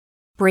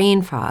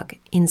brain fog,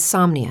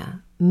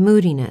 insomnia,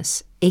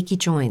 moodiness, achy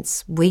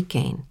joints, weight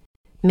gain.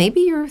 Maybe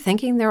you're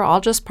thinking they're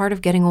all just part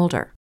of getting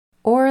older,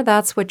 or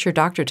that's what your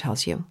doctor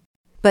tells you.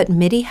 But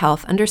MIDI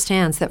Health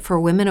understands that for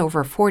women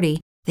over 40,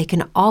 they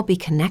can all be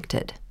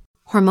connected.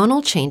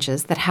 Hormonal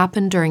changes that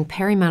happen during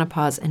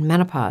perimenopause and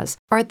menopause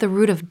are at the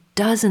root of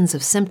dozens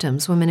of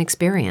symptoms women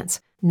experience,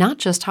 not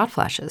just hot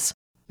flashes.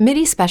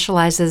 MIDI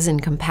specializes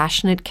in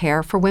compassionate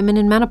care for women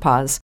in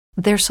menopause.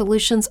 Their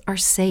solutions are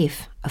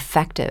safe,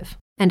 effective,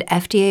 and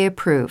FDA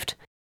approved.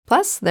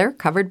 Plus, they're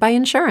covered by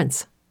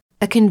insurance.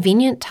 A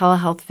convenient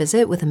telehealth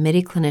visit with a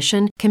MIDI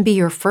clinician can be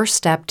your first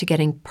step to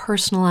getting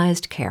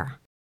personalized care.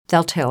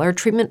 They'll tailor a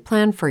treatment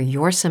plan for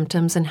your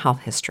symptoms and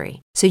health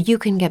history so you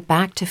can get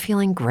back to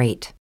feeling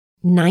great.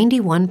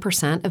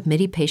 91% of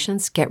MIDI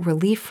patients get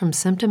relief from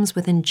symptoms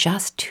within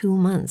just 2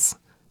 months.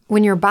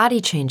 When your body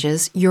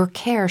changes, your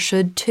care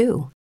should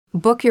too.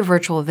 Book your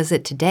virtual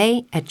visit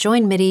today at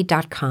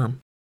joinmidi.com.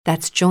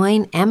 That's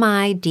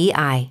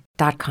joinmidi.com.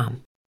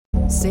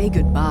 Say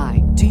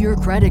goodbye to your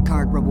credit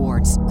card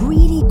rewards.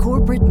 Greedy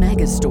corporate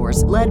mega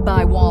stores, led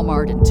by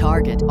Walmart and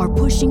Target, are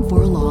pushing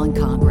for a law in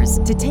Congress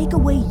to take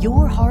away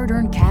your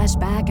hard-earned cash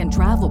back and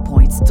travel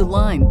points to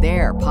line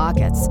their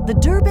pockets. The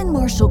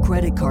Durbin-Marshall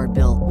credit card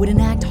bill would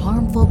enact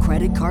harmful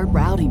credit card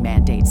routing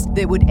mandates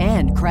that would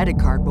end credit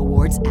card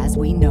rewards as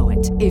we know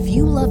it. If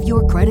you love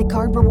your credit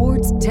card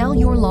rewards, tell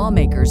your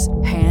lawmakers,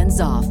 hands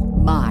off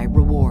my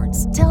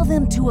rewards. Tell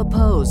them to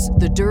oppose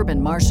the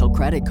Durbin-Marshall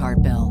credit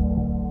card bill.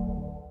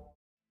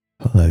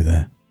 Hello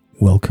there.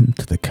 Welcome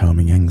to the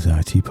Calming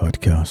Anxiety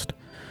Podcast,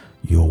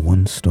 your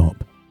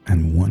one-stop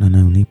and one and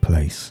only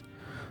place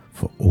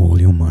for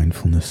all your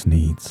mindfulness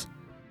needs.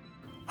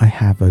 I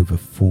have over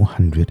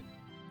 400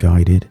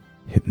 guided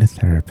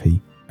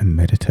hypnotherapy and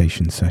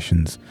meditation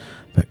sessions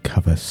that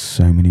cover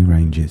so many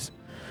ranges.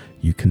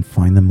 You can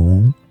find them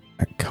all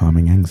at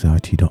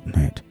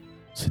calminganxiety.net,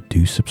 so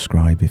do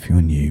subscribe if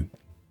you're new.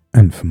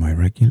 And for my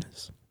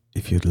regulars,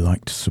 if you'd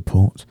like to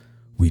support,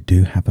 we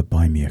do have a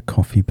Buy Me a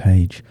Coffee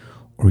page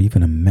or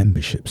even a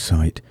membership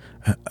site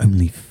at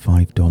only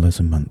 $5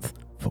 a month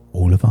for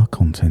all of our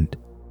content,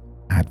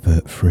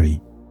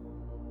 advert-free.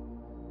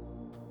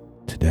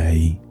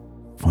 Today,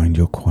 find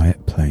your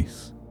quiet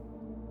place,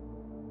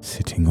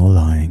 sitting or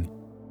lying.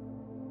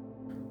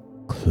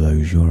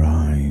 Close your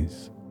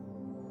eyes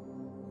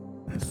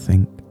and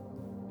think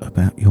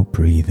about your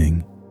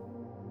breathing.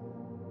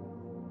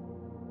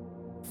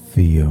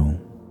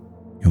 Feel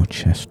your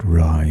chest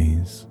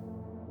rise,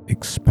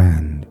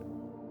 expand.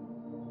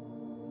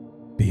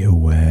 Be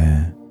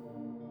aware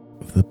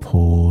of the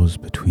pause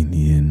between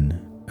the in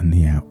and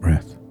the out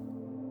breath.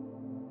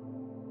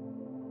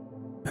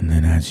 And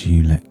then as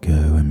you let go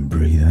and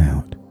breathe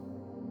out,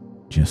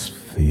 just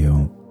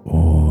feel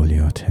all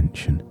your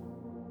tension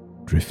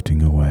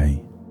drifting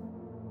away.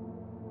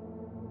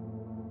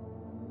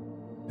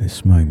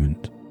 This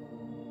moment,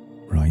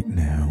 right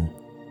now,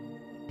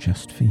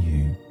 just for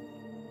you,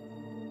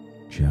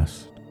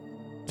 just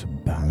to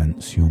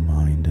balance your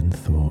mind and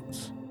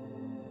thoughts.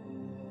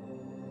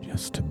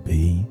 Just to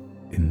be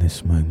in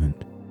this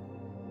moment,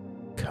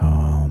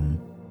 calm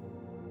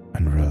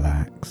and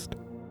relaxed,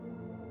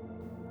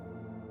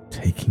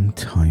 taking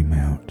time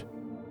out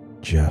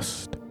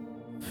just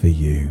for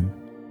you.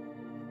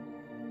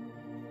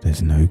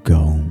 There's no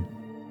goal,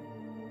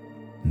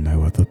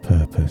 no other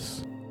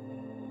purpose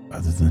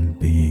other than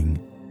being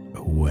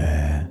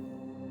aware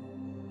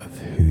of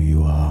who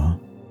you are,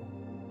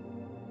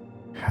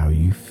 how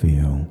you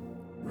feel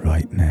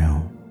right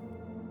now.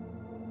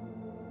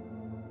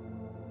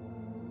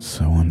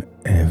 So on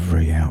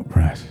every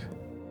out-breath,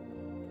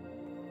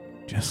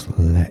 just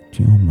let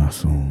your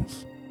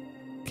muscles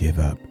give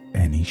up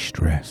any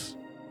stress.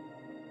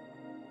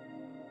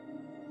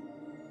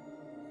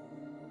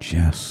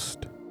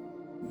 Just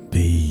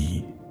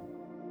be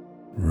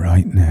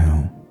right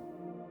now,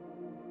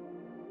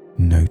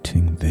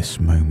 noting this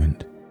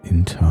moment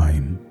in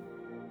time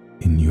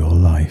in your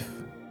life,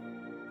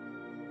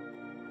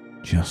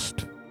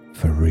 just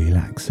for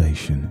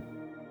relaxation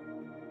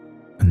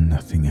and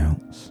nothing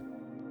else.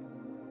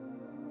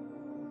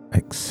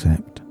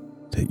 Accept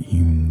that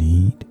you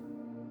need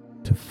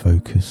to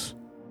focus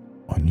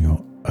on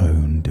your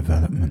own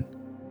development,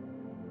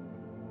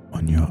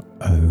 on your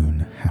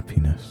own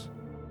happiness.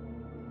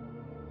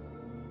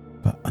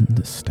 But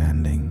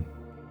understanding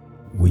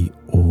we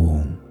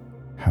all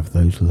have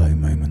those low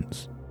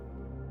moments,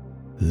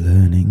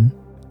 learning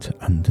to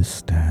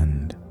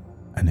understand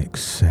and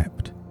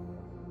accept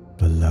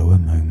the lower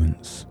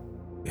moments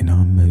in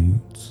our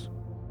moods,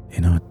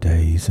 in our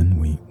days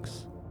and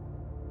weeks,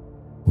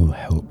 will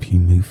help you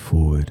move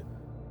forward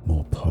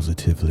more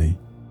positively.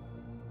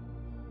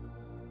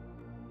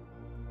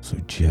 So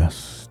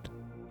just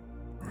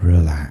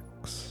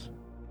relax.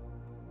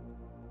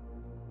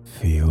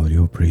 Feel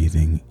your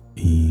breathing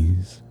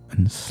ease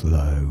and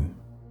slow.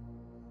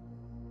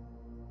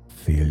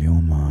 Feel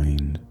your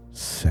mind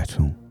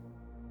settle.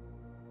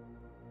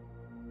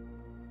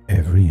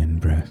 Every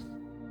in-breath,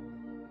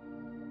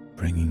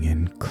 bringing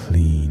in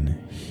clean,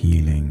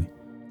 healing,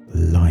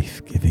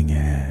 life-giving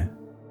air.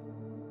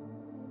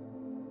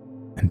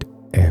 And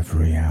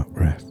every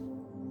out-breath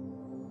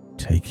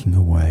taking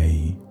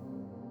away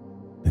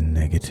the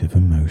negative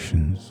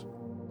emotions,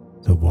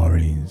 the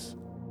worries.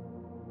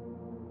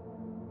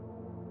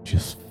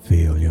 Just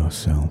feel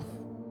yourself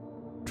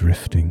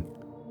drifting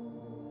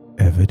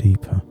ever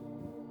deeper.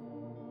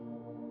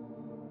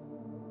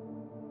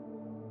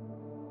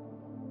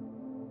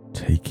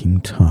 Taking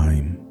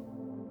time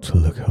to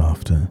look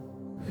after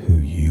who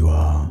you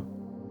are.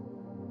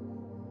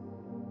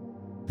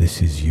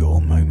 This is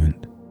your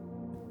moment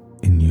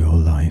in your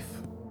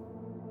life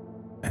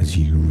as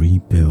you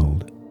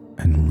rebuild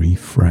and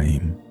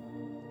reframe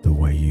the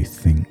way you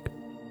think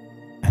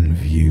and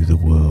view the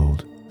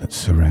world that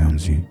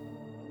surrounds you.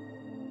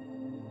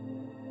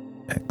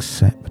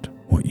 Accept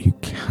what you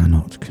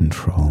cannot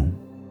control.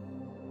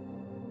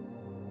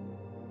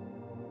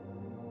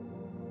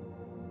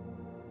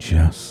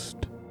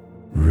 Just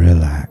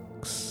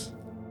relax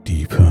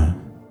deeper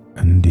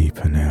and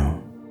deeper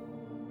now.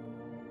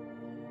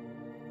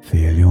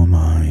 Feel your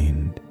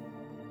mind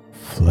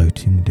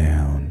floating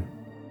down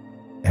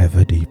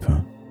ever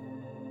deeper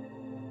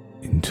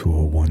into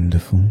a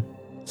wonderful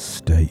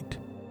state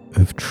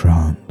of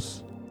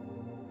trance.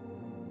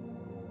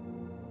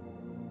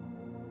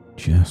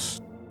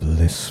 Just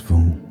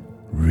blissful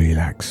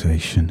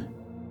relaxation.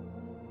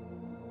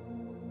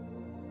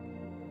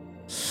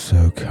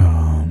 So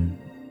calm.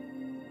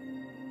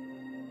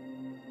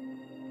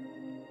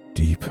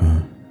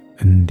 Deeper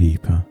and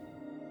deeper.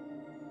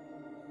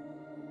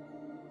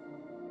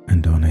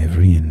 And on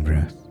every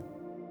in-breath,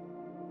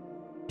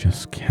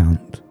 just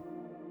count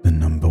the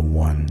number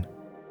 1.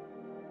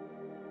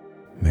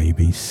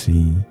 Maybe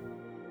see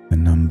the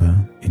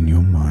number in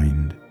your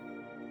mind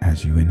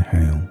as you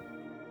inhale.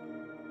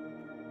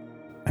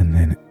 And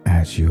then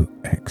as you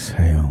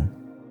exhale,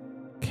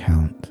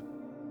 count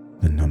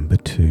the number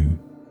 2.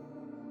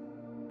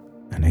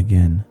 And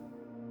again,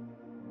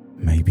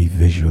 maybe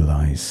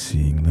visualize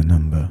seeing the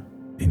number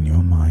in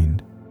your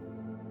mind.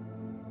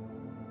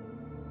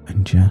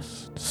 And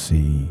just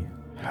see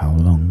how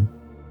long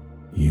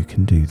you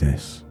can do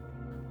this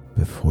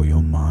before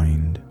your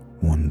mind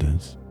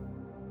wanders.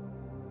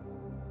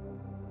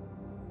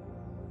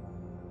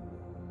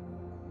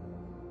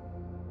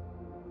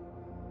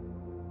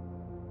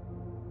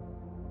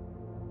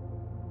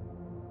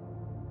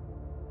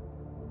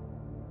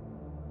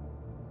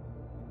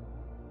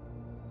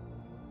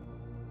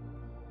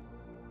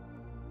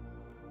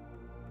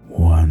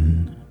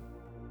 One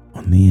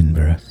on the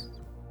in-breath,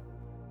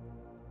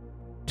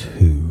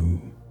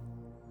 2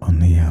 on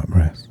the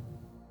out-breath.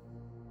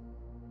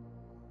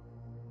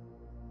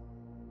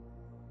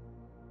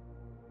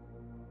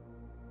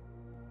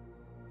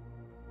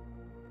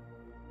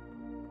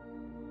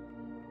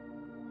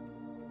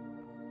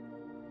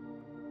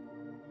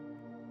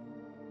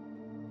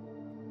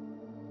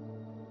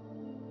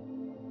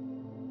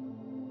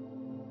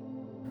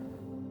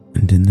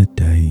 And in the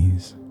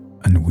days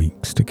and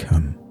weeks to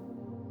come,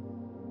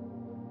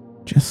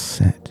 just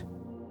set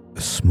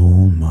a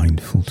small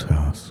mindful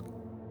task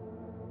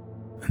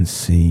and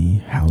see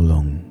how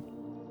long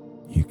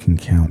you can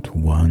count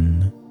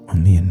 1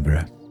 on the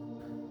in-breath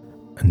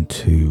and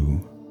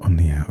 2 on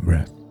the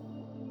out-breath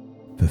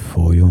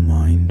before your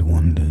mind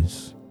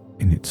wanders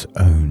in its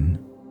own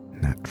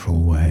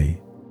natural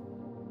way.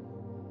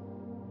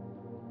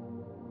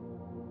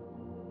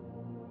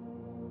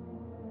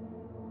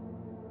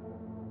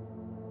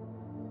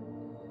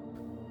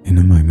 In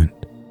a moment,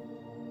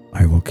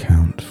 I will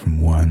count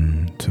from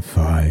 1 to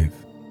 5.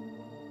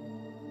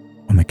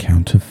 On the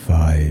count of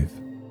 5,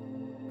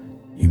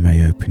 you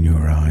may open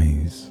your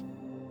eyes,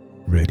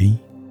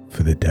 ready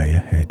for the day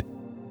ahead.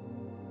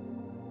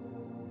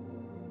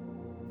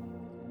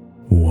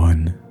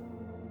 1.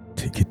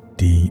 Take a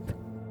deep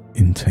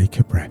intake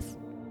of breath.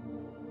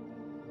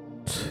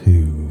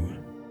 2.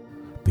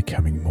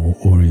 Becoming more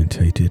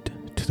orientated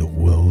to the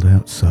world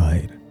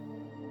outside.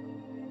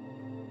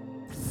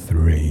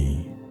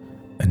 3.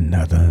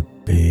 Another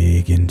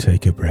big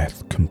intake of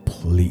breath,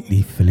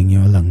 completely filling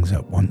your lungs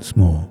up once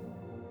more.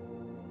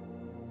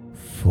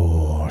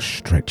 4.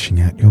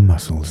 Stretching out your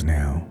muscles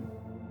now.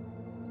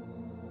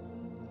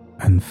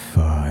 And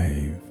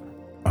 5.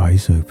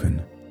 Eyes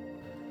open.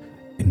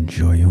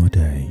 Enjoy your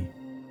day.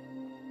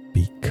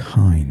 Be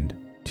kind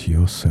to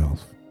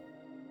yourself.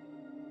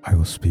 I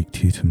will speak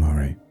to you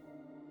tomorrow.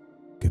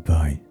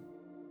 Goodbye.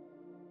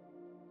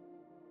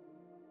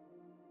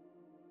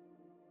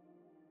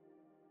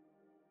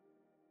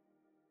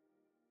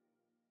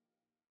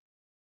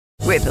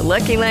 With the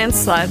Lucky Land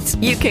Slots,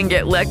 you can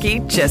get lucky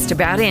just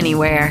about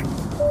anywhere.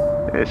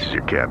 This is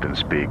your captain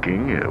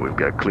speaking. We've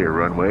got clear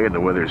runway and the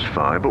weather's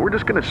fine, but we're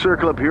just going to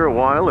circle up here a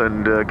while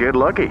and get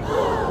lucky.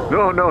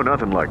 No,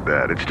 nothing like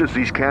that. It's just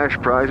these cash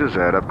prizes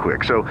add up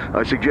quick. So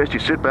I suggest you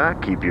sit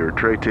back, keep your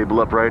tray table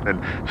upright, and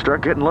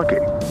start getting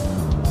lucky.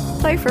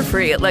 Play for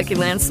free at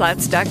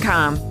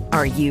LuckyLandSlots.com.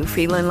 Are you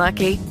feeling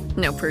lucky?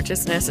 No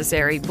purchase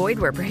necessary. Void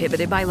where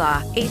prohibited by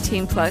law.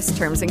 18+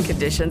 terms and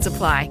conditions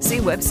apply. See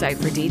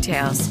website for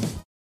details.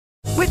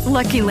 With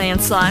Lucky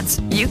Land Slots,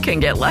 you can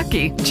get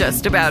lucky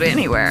just about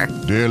anywhere.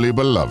 Dearly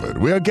beloved,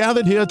 we are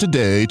gathered here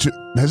today to...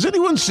 Has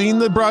anyone seen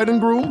the bride and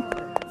groom?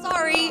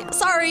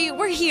 Sorry,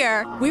 we're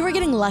here. We were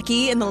getting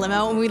lucky in the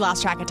limo and we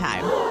lost track of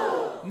time.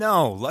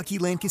 No, Lucky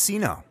Land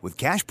Casino, with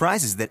cash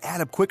prizes that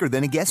add up quicker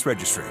than a guest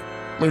registry.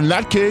 In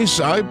that case,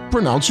 I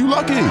pronounce you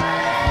lucky.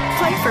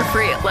 Play for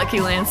free at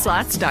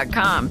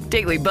LuckyLandSlots.com.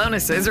 Daily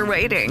bonuses are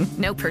waiting.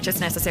 No purchase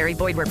necessary.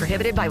 Void where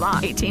prohibited by law.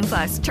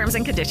 18+. Terms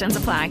and conditions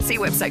apply. See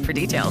website for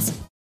details.